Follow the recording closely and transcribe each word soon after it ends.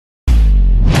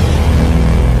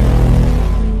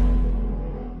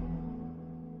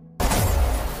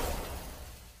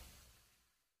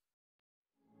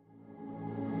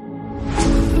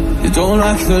don't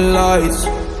like the lights,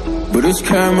 but it's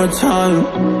camera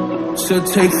time. Said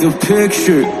take the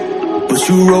picture, but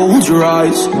you rolled your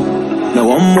eyes. Now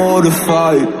I'm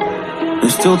mortified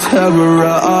and still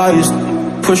terrorized.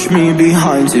 Push me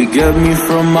behind to get me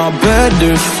from my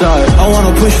better side. I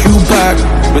wanna push you back,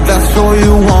 but that's all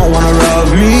you want. Wanna rub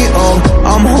me up,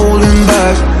 I'm holding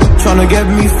back. Tryna get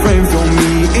me framed, throw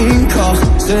me in cuffs.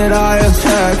 Said I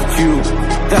attacked you,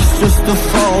 that's just a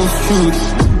false truth.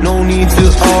 No need to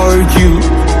argue,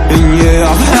 and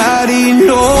yeah, I've had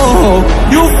enough.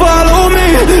 You follow me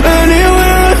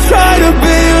anywhere I try to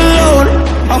be alone.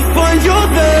 I find you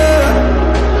there.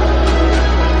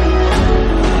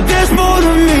 There's more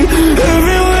to me.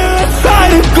 Everywhere I try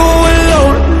to go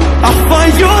alone, I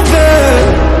find you there.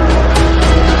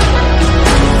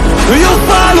 You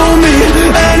follow me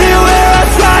anywhere I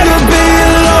try to be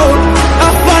alone, I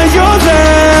find you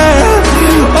there.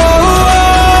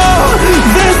 Oh,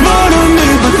 there's more to me,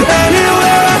 but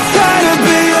anywhere I try to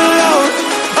be alone,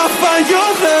 I find you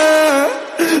there.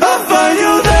 I find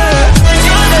you there.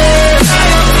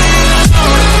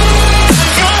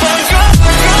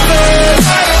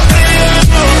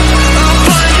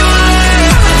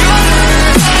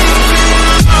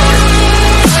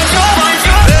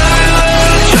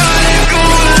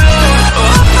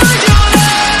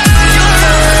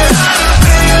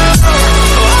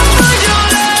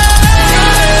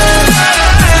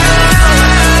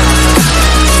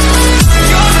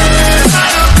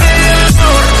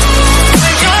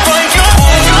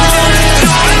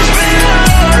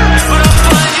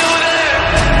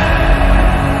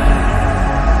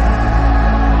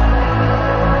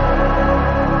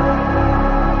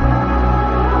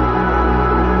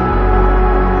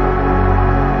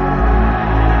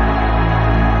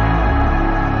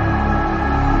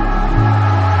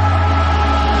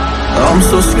 I'm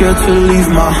so scared to leave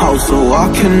my house, so I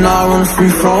cannot run free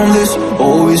from this.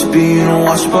 Always being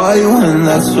watched by you, and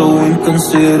that's so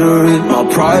inconsiderate. My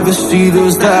privacy,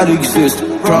 those that exist,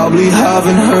 probably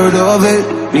haven't heard of it.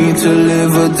 Need to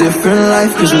live a different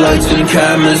life, cause lights and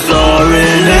cameras are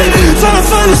in it. Trying to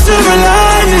find a silver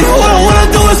lining, all I wanna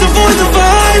do is avoid the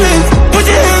violence. But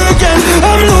you're here again,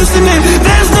 I'm losing it.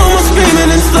 There's no more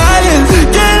screaming in silence.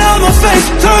 Get out my face,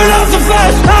 turn off the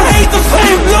flash. I hate the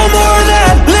fame, no more of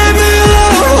that. Leave me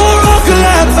alone, or I'll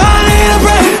collapse. I need a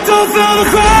break, don't feel the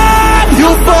crack. You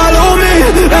follow me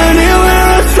anywhere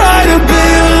I try to be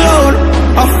alone,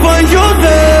 I find you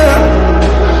there.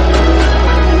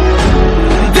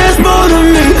 There's more to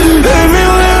me.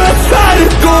 Everywhere I try to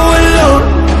go alone,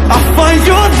 I find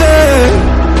you there.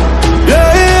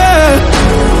 Yeah, yeah.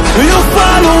 You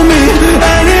follow me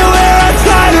anywhere I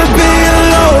try to be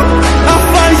alone, I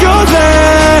find you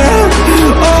there.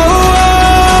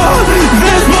 Oh,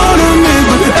 there's more to me,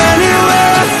 but anywhere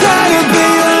I try to be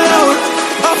alone,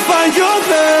 I find you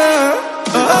there.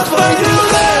 I find you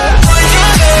there.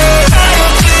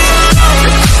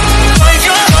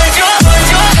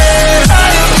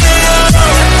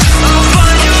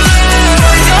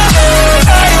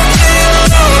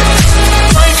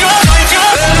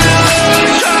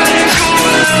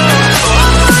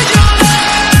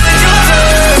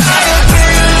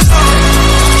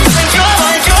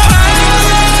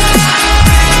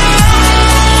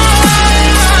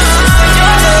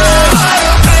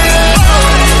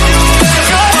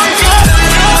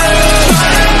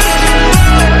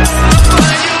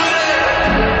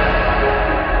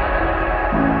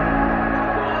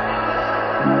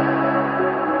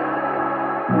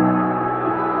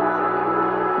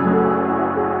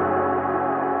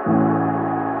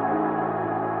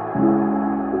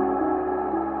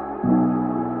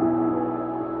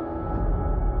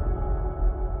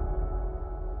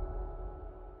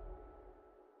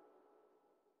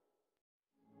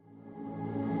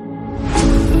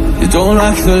 Don't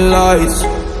like the lights,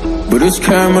 but it's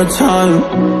camera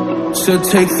time. Said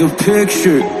take the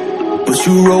picture, but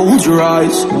you rolled your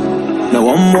eyes. Now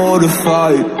I'm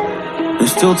mortified and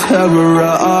still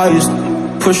terrorized.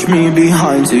 Push me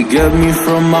behind to get me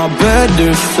from my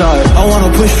better side. I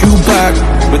wanna push you back,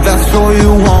 but that's all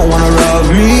you want. Wanna rub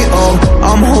me up,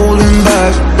 I'm holding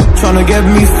back. Tryna get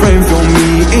me framed, throw me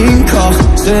in cuffs.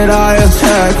 Said I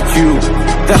attacked you,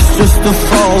 that's just a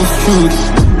false truth.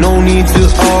 No need to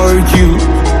argue,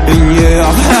 and yeah,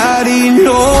 I've had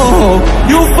enough.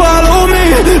 You follow me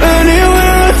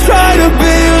anywhere I try to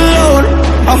be alone,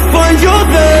 I find you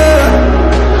there.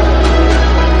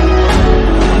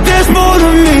 There's more to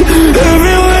me.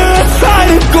 Everywhere I try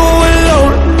to go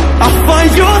alone, I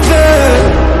find you there.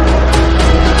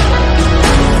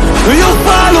 You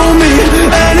follow me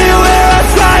anywhere I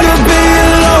try to be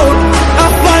alone, I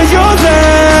find you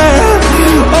there.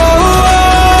 Oh,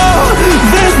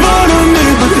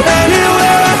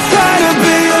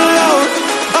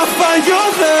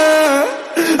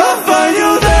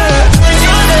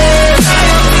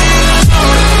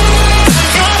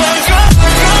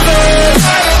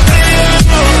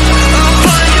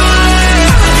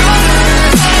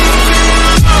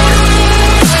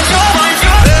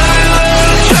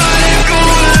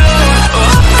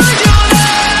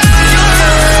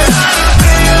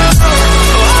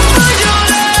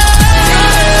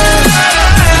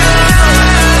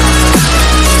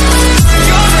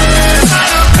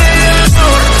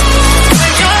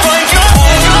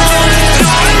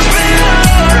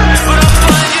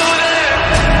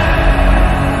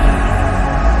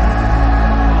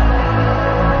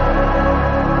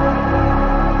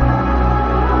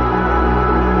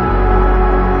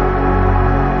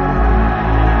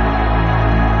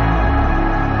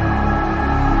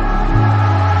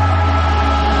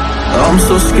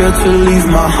 scared to leave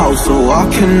my house, so I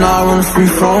cannot run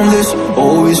free from this.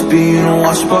 Always being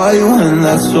watched by you, and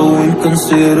that's so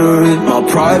inconsiderate. My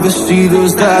privacy,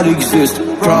 does that exist?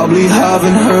 Probably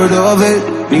haven't heard of it.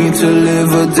 Need to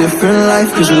live a different life,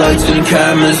 cause lights and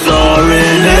cameras are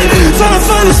in it. Trying to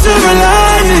find a silver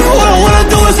lining. All I wanna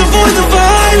do is avoid the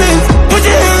violence. But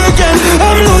you're here again,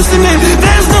 I'm losing it.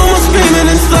 There's no more screaming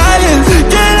in silence.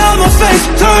 Get out my face,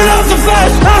 turn off the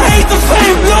flash. I hate the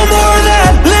fame, no more of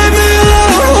that. Leave me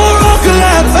alone, or I'll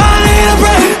collapse. I need a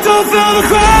break, don't feel the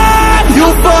crack. You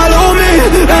follow me,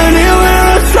 anywhere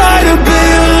I try to be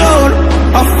alone,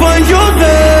 I find you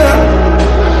there.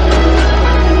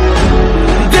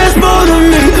 There's more to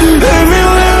me,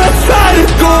 everywhere I try to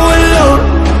go alone,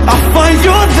 I find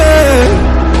you there.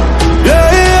 Yeah,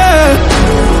 yeah.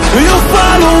 You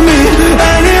follow me,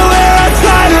 anywhere I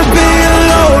try to be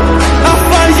alone, I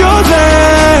find you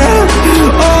there.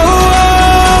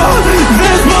 Oh,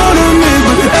 there's more to me,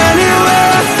 but anywhere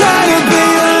I try to be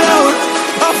alone,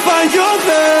 I find you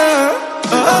there.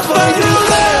 I find you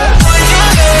there.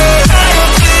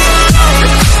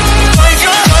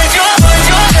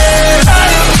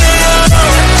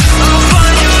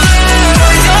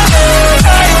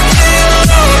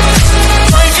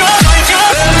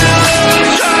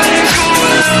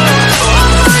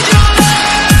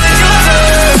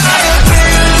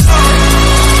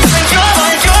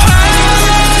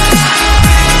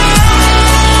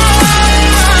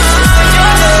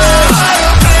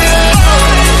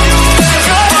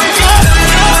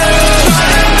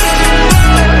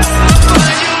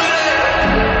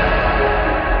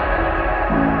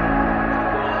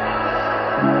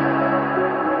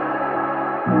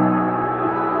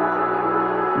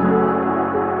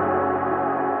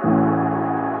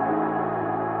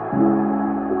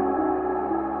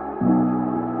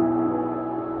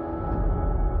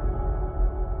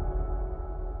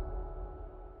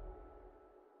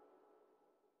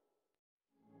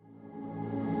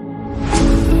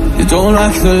 Don't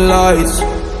like the lights,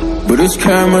 but it's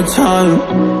camera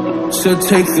time. Said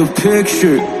take the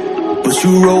picture, but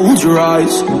you rolled your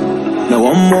eyes.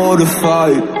 Now I'm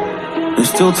mortified and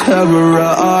still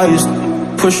terrorized.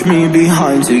 Push me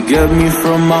behind to get me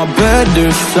from my better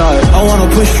side. I wanna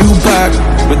push you back,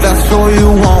 but that's all you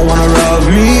want. Wanna rub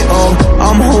me up,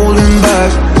 I'm holding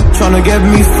back. Tryna get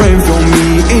me framed, throw me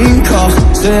in cuffs.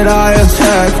 Said I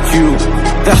attacked you,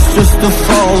 that's just a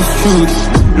false truth.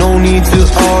 No need to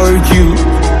argue,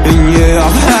 and yeah,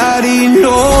 I've had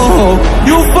enough.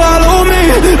 You follow me,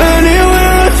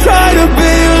 anywhere I try to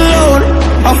be alone,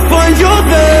 I find you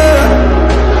there.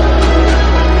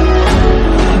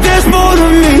 There's more to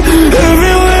me,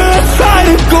 everywhere I try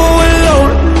to go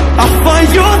alone, I find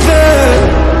you there.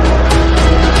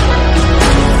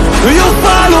 You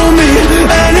follow me,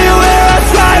 anywhere I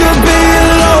try to be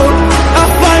alone, I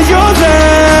find you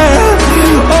there.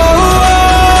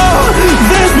 Oh,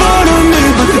 there's more to me,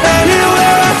 but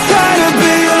anywhere I try to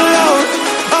be alone,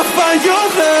 I find you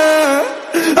there.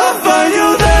 I find you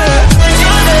there.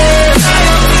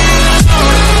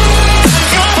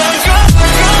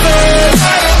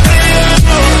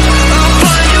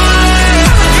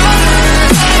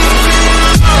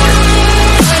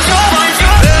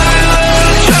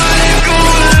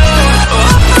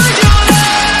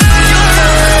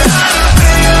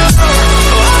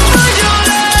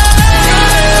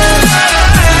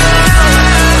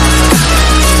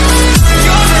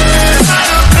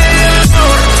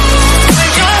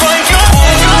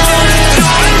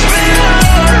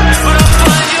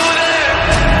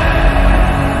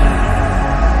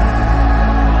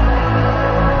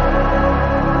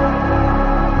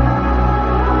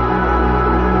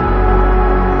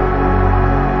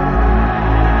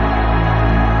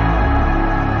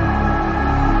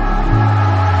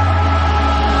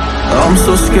 I'm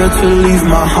so scared to leave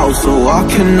my house, so I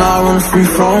cannot run free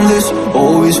from this.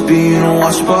 Always being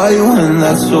watched by you, and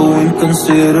that's so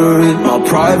inconsiderate. My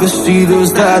privacy,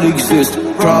 does that exist?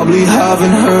 Probably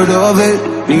haven't heard of it.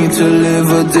 Need to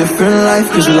live a different life,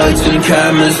 cause lights and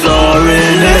cameras are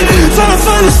in it. Trying to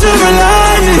find a silver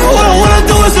lining. All I wanna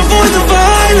do is avoid the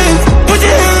violence. But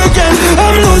you're here again,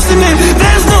 I'm losing it.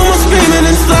 There's no more screaming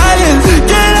in silence.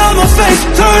 Get out my face,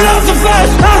 turn off the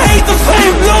flash. I hate the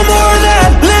fame, no more of that.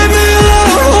 Leave me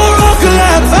alone, or I'll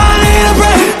collapse. I need a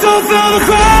break, don't feel the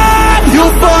crack. You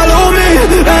follow me,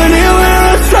 anywhere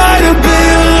I try to be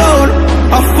alone,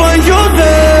 I find you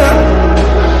there.